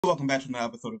Welcome back to another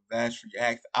episode of Vass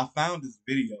Reacts. I found this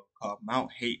video called Mount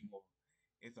Hatemore.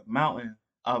 It's a mountain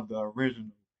of the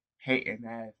original hating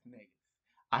ass niggas.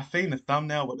 I seen the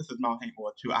thumbnail, but this is Mount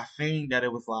Hatemore too. I seen that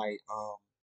it was like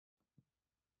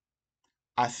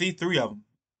I see 3 of them.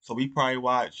 So we probably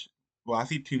watch, well, I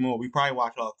see 2 more. We probably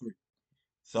watch all 3.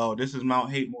 So this is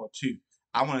Mount Hatemore too.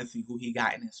 I want to see who he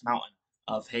got in this mountain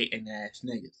of hating ass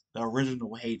niggas. The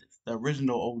original haters. The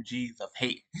original OGs of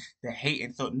hate. They're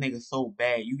hating so niggas so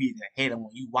bad you even hate them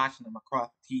when you watching them across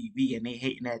the TV and they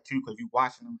hating that too because you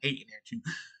watching them hating that you.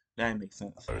 That makes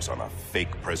sense. On a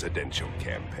fake presidential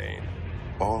campaign.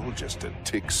 All just to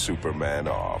tick Superman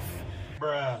off.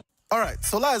 Bruh. Alright,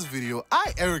 so last video,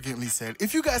 I arrogantly said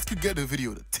if you guys could get the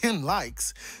video to 10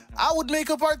 likes, I would make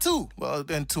a part 2. Well,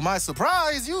 then to my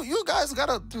surprise, you guys got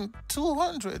a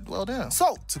 200. Well, damn.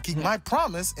 So, to keep my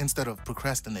promise, instead of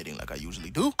procrastinating like I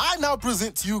usually do, I now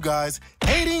present to you guys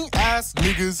Hating Ass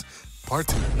Niggas Part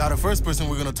 2. Now, the first person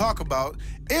we're gonna talk about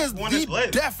is the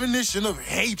definition of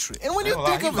hatred. And when you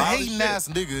think of a hating ass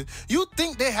nigga, you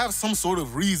think they have some sort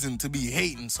of reason to be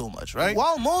hating so much, right?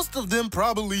 While most of them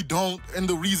probably don't, and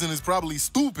the reason is probably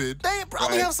stupid, they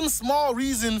probably have some small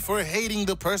reason for hating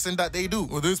the person that they do.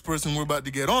 Well, this person we're about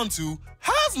to get onto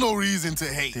has no reason to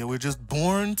hate. They were just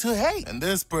born to hate. And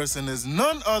this person is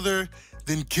none other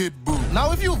than Kid Buu.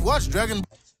 Now, if you've watched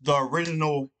the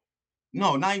original,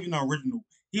 no, not even the original.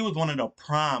 He was one of the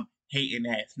prime hating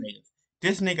ass niggas.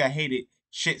 This nigga hated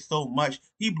shit so much,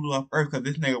 he blew up Earth because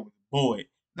this nigga was bored.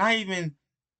 Not even,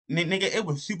 nigga, it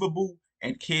was Super Buu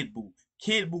and Kid Buu.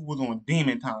 Kid Buu was on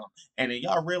Demon Time. And then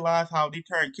y'all realize how they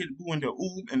turned Kid Buu into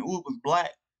Oob and Oob was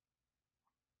black?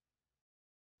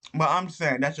 But I'm just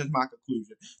saying, that's just my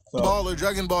conclusion. So, Ball or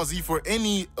Dragon Ball Z for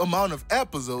any amount of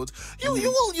episodes, you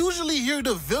will usually hear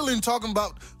the villain talking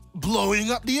about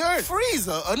blowing up the earth.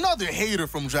 Frieza, another hater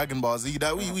from Dragon Ball Z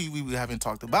that we haven't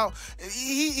talked about,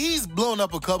 he's blown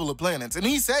up a couple of planets, and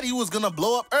he said he was gonna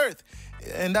blow up Earth,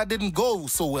 and that didn't go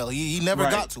so well. He never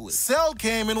got to it. Cell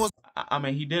came and was, I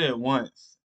mean, he did it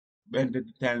once, and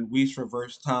then Whis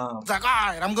reversed time. It's like,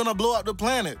 all right, I'm gonna blow up the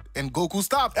planet, and Goku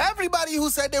stopped. Everybody who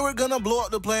said they were gonna blow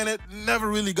up the planet never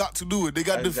really got to do it. They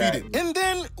got defeated. And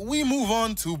then we move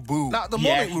on to Buu. Now, the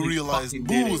moment we realized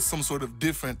Buu was some sort of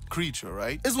different creature,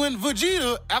 right, is when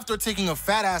Vegeta, after taking a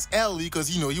fat-ass L because,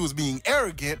 you know, he was being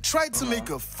arrogant, tried to make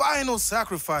a final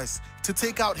sacrifice to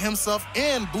take out himself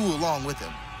and Buu along with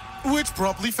him, which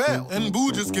promptly failed. And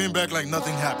Buu just came back like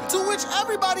nothing happened, to which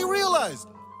everybody realized,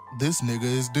 this nigga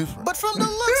is different. But from the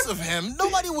looks of him,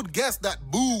 nobody would guess that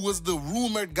Buu was the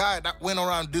rumored guy that went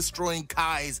around destroying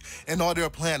Kais and all their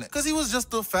planets, because he was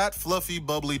just a fat, fluffy,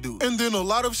 bubbly dude. And then a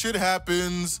lot of shit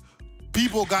happens,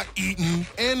 people got eaten,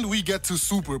 and we get to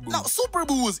Super Buu. Now, Super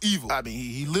Buu was evil. I mean,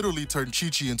 he literally turned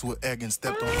Chi-Chi into an egg and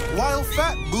stepped on it. While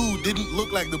Fat Buu didn't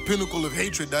look like the pinnacle of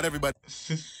hatred that everybody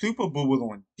Super Buu was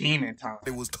on Demon Time.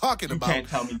 They was talking about. You can't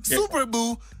tell me different. Super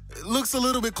Buu looks a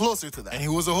little bit closer to that, and he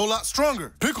was a whole lot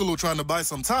stronger. Piccolo, trying to buy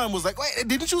some time, was like, wait,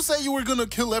 didn't you say you were gonna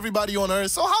kill everybody on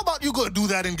Earth? So how about you go do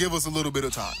that and give us a little bit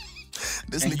of time?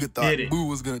 This nigga thought Buu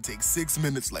was gonna take 6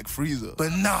 minutes like Frieza,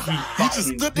 but nah, he just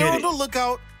stood there on the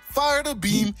lookout, fired a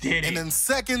beam, and in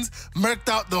seconds murked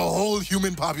out the whole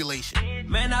human population.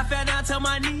 Man, I fell down to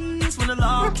my knees when the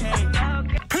law came.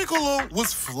 Piccolo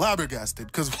was flabbergasted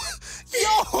because,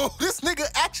 yo, this nigga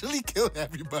actually killed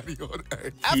everybody on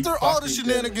Earth. After all the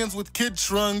shenanigans with Kid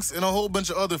Trunks and a whole bunch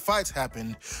of other fights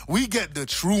happened, we get the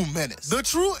true menace, the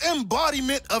true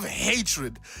embodiment of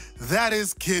hatred. That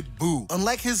is Kid Buu.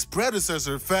 Unlike his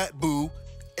predecessor, Fat Buu,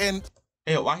 and...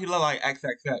 Hey, why he look like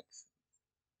XXX?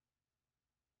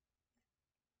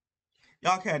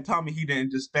 Y'all can't tell me he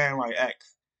didn't just stand like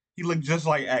X. He looked just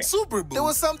like X. Super Buu. There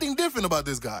was something different about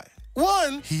this guy.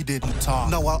 One, he didn't talk.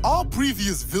 Now, while all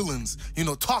previous villains, you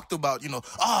know, talked about, you know,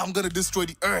 oh, I'm gonna destroy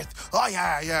the Earth. Oh,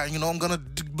 yeah, you know, I'm gonna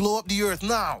blow up the Earth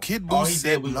now. Kid Buu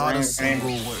said not a single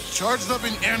word. Charged up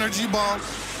an energy bomb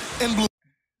and blew.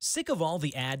 Sick of all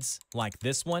the ads like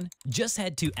this one? Just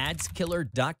head to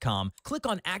adskiller.com, click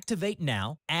on Activate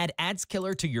Now, add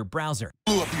AdsKiller to your browser.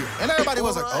 Blew up here. And everybody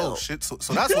was like, oh shit, so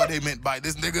that's what they meant by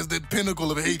this nigga's the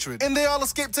pinnacle of hatred. And they all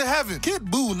escaped to heaven. Kid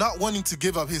Buu, not wanting to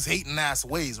give up his hating ass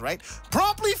ways, right,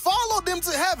 promptly followed them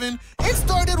to heaven and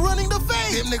started running the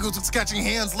fame. Them niggas was catching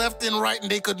hands left and right and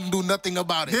they couldn't do nothing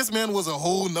about it. This man was a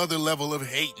whole nother level of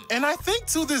hating. And I think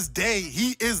to this day,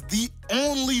 he is the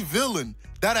only villain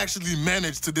that actually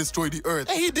managed to destroy the Earth.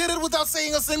 And he did it without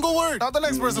saying a single word. Now, the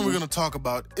next person we're gonna talk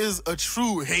about is a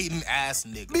true hating ass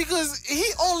nigga, because he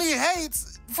only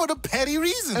hates for the petty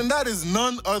reason. And that is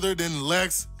none other than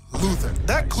Lex Luthor.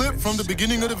 That clip from the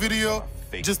beginning of the video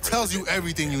just tells you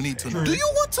everything you need to know. Do you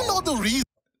want to know the reason?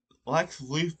 Lex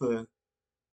Luthor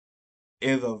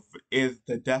is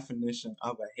the definition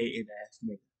of a hated ass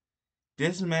nigga.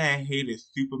 This man hated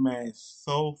Superman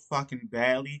so fucking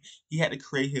badly, he had to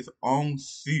create his own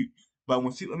suit. But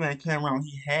when Superman came around,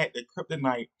 he had the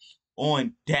kryptonite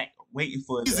on deck, waiting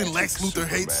for his The reason Lex Luthor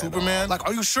hates Superman? Like,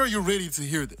 are you sure you're ready to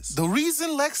hear this? The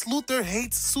reason Lex Luthor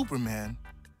hates Superman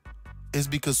is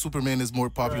because Superman is more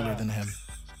popular than him.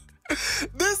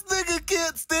 This nigga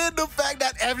can't stand the fact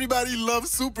that everybody loves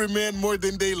Superman more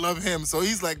than they love him. So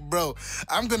he's like, bro,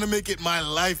 I'm gonna make it my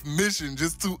life mission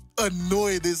just to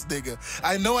annoy this nigga.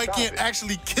 I know I can't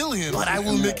actually kill him, but I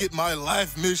will make it my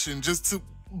life mission just to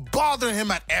bother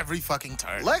him at every fucking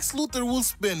turn. Lex Luthor will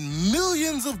spend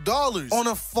millions of dollars on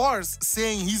a farce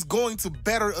saying he's going to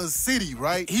better a city,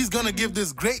 right? He's gonna give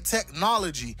this great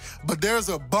technology, but there's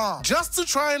a bomb just to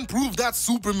try and prove that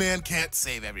Superman can't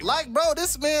save everyone. Like, bro,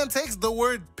 this man takes the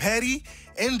word petty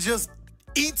and just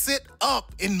eats it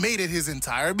up and made it his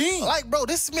entire being. Like, bro,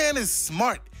 this man is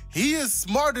smart. He is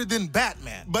smarter than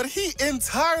Batman, but he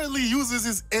entirely uses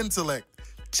his intellect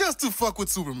just to fuck with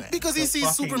Superman. Because he sees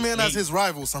Superman as his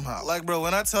rival somehow. Like, bro,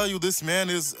 when I tell you this man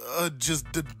is just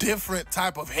the different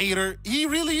type of hater, he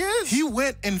really is. He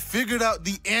went and figured out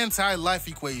the anti-life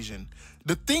equation.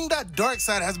 The thing that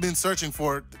Darkseid has been searching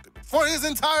for his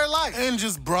entire life, and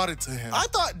just brought it to him. I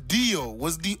thought Dio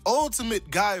was the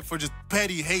ultimate guy for just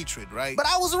petty hatred, right? But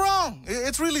I was wrong.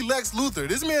 It's really Lex Luthor.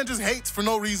 This man just hates for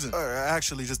no reason. Or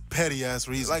actually, just petty-ass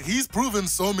reasons. Like, he's proven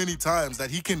so many times that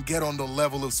he can get on the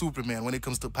level of Superman when it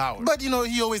comes to power. But, you know,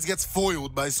 he always gets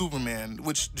foiled by Superman,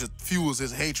 which just fuels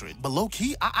his hatred. But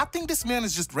low-key, I think this man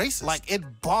is just racist. Like, it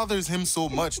bothers him so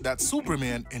much that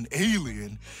Superman, an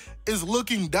alien, is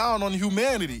looking down on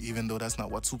humanity, even though that's not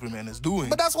what Superman is doing.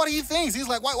 But that's what he thinks. He's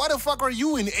like, why the fuck are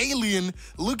you, an alien,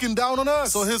 looking down on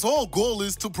us? So his whole goal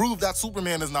is to prove that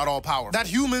Superman is not all powerful, that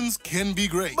humans can be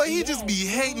great. But he just be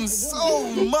hating so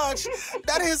much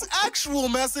that his actual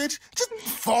message just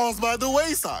falls by the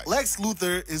wayside. Lex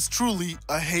Luthor is truly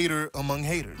a hater among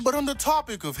haters. But on the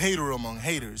topic of hater among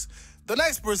haters, the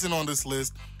next person on this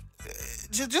list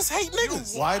just hate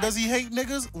niggas. Why does he hate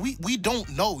niggas? We don't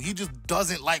know. He just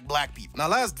doesn't like black people. Now,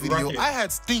 last video, I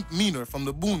had Stink Meaner from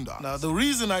the Boondocks. Now, the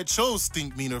reason I chose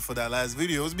Stink Meaner for that last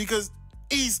video is because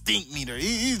he's Stink Meaner.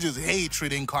 He's just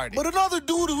hatred incarnate. But another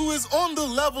dude who is on the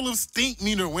level of Stink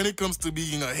Meaner when it comes to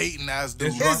being a hating ass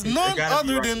dude is none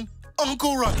other than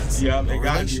Uncle Ruckus. Yeah, they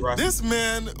gotta be Ruckus. This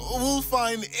man will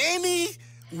find any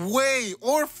way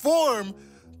or form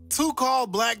to call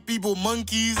black people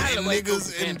monkeys and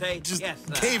niggas and just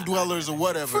cave dwellers or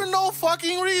whatever for no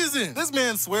fucking reason. This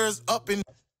man swears up in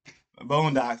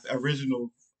Boondocks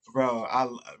original, bro.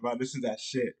 Bro, this is that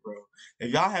shit, bro.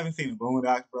 If y'all haven't seen the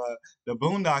Boondocks, bro, the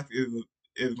Boondocks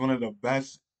is one of the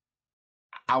best,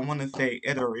 I want to say,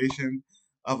 iteration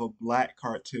of a black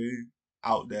cartoon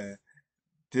out there.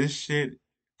 This shit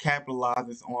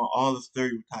capitalizes on all the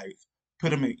stereotypes,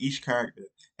 put them in each character,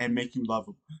 and make you love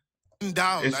them.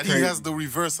 Down that he has the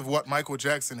reverse of what Michael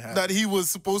Jackson had. That he was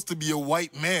supposed to be a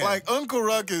white man. Like, Uncle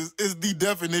Ruckus is the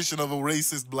definition of a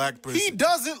racist black person. He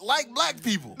doesn't like black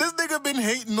people. This nigga been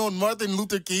hating on Martin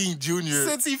Luther King Jr.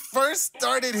 since he first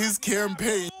started his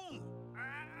campaign.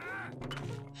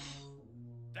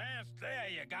 Dance there,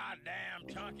 you goddamn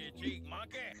chunky cheek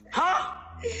monkey. Huh?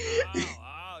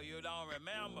 Oh, you don't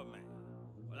remember me.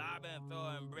 Well, I've been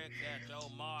throwing bricks at your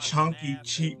mom. Chunky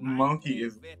cheek monkey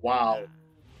is wild.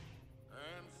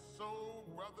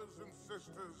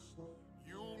 Sisters,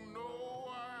 you know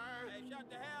I... Hey, shut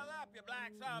the hell up, you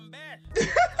black son bitch.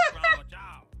 What's wrong with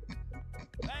y'all?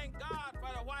 Thank God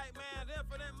for the white man's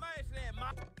infinite mercy,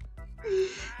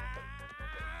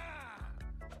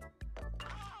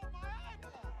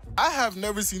 I have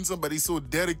never seen somebody so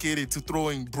dedicated to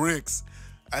throwing bricks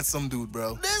at some dude,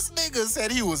 bro. This nigga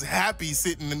said he was happy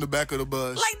sitting in the back of the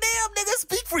bus. Like, damn, nigga,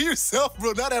 speak for yourself,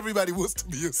 bro. Not everybody wants to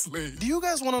be a slave. Do you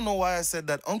guys want to know why I said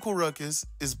that Uncle Ruckus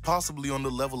is possibly on the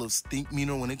level of Stink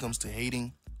Meaner when it comes to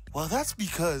hating? Well, that's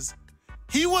because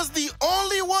he was the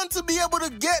only one to be able to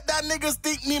get that nigga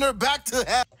Stink Meaner back to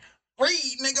hell.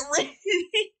 Read, nigga, read.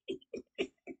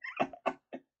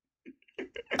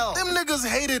 Them niggas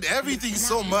hated everything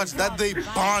so much that they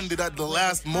bonded at the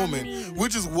last moment,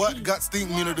 which is what got Stink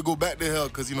Meaner to go back to hell,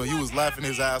 because, you know, he was laughing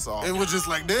his ass off. It was just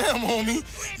like, damn, homie,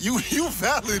 you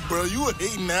valid, bro. You a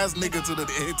hating ass nigga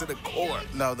to the core.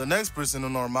 Now, the next person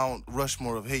on our Mount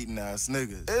Rushmore of hating ass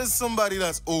niggas is somebody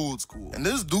that's old school. And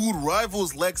this dude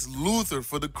rivals Lex Luthor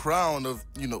for the crown of,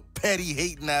 you know, petty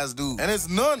hating ass dude. And it's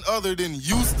none other than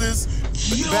Eustace.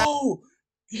 Yo,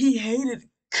 he hated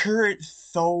Courage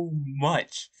so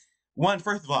much.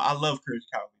 First of all, I love Courage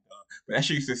Cowardly Dog. but that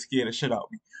shit used to scare the shit out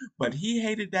of me. But he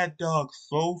hated that dog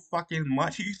so fucking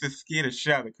much. He used to scare the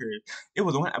shit out of Courage. It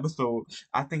was one episode,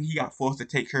 I think he got forced to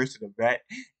take Courage to the vet,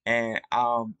 and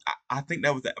I think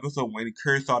that was the episode when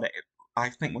Courage saw that. I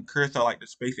think when Courage saw like the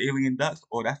space alien ducks,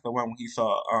 or that's the one when he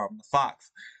saw the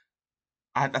fox.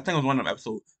 I think it was one of them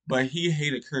episodes, but he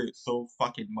hated Kurt so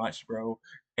fucking much, bro.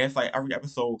 It's like every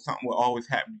episode, something will always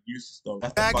happen to Eustace, though.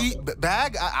 That's the Baggy, fuck up.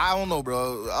 Bag? I don't know,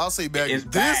 bro. I'll say Baggy. It's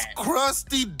This bad.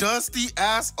 crusty, dusty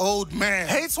ass old man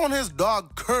hates on his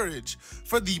dog Courage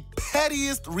for the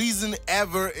pettiest reason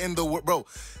ever in the world. Bro,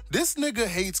 this nigga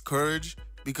hates Courage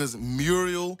because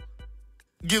Muriel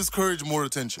gives Courage more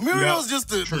attention. Muriel's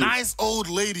just a nice old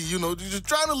lady, you know, just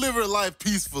trying to live her life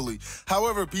peacefully.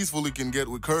 However peacefully can get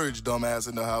with Courage, dumbass,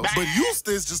 in the house. But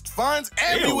Eustace just finds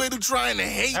every way to try and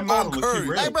hate on Courage.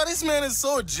 Like, bro, this man is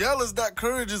so jealous that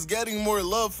Courage is getting more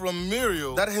love from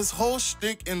Muriel that his whole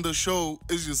shtick in the show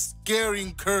is just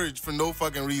scaring Courage for no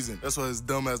fucking reason. That's why his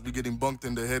dumbass be getting bunked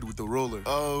in the head with the roller.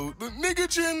 Oh, the nigga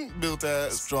chin, built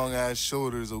ass, strong ass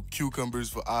shoulders, or cucumbers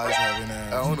for eyes having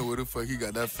ass. I don't know where the fuck he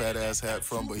got that fat ass hat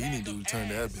from, but he need to return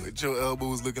that bitch. Your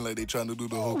elbows looking like they trying to do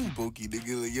the hokey pokey,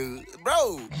 nigga. Like, yo,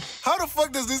 bro, how the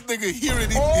fuck does this nigga hear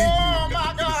anything? Oh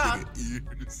my god!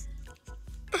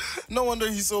 No wonder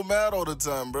he's so mad all the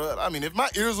time, bro. I mean, if my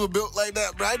ears were built like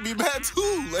that, bro, I'd be mad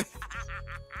too. Like,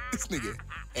 this nigga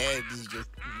head is just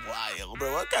wild,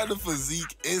 bro. What kind of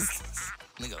physique is this?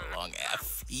 Nigga, long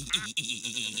ass feet.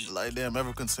 Like, damn,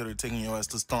 ever considered taking your ass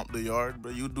to stomp the yard,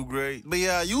 bro? You do great. But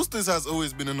yeah, Eustace has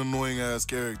always been an annoying ass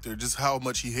character, just how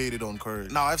much he hated on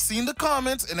Courage. Now, I've seen the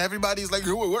comments, and everybody's like,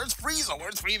 where's Frieza?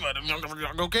 Where's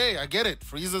Frieza? Okay, I get it.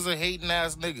 Frieza's a hating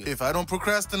ass nigga. If I don't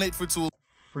procrastinate for too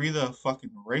Frieza fucking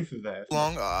racist ass.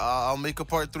 long, I'll make a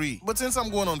part 3. But since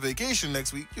I'm going on vacation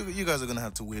next week, you guys are gonna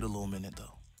have to wait a little minute,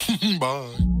 though.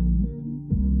 Bye.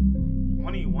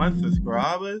 21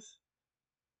 subscribers?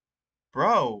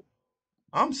 Bro,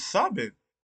 I'm subbing.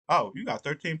 Oh, you got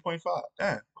 13.5.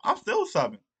 Damn, I'm still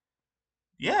subbing.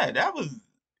 Yeah, that was...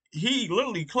 He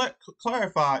literally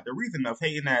clarified the reason of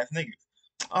hating ass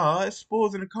niggas. It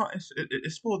spoils in the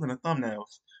it spoils in the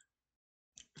thumbnails.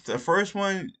 The first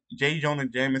one, J. Jonah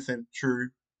Jameson,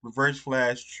 true. Reverse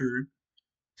Flash, true.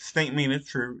 Stink Mean is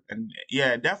true. And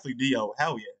yeah, definitely Dio,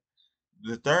 hell yeah.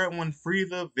 The third one,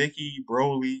 Frieza, Vicky,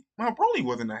 Broly. Well, Broly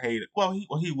wasn't a hater. Well,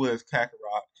 he was Kakarot.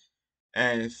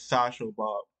 And Sasha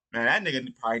Bob. Man, that nigga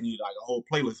probably need like a whole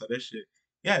playlist of this shit.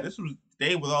 Yeah,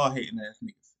 they was all hating ass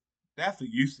niggas. That's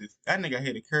useless. That nigga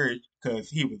hated Courage because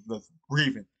he was just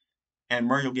breathing. And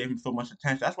Mario gave him so much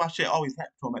attention. That's why shit always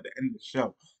happened to him at the end of the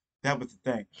show. That was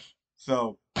the thing.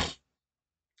 So,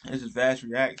 this is Vass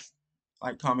Reacts.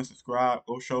 Like, comment, subscribe.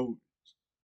 Go show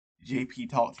JP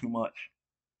talk too much.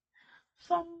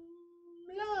 Some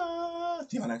love.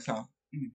 See y'all next time.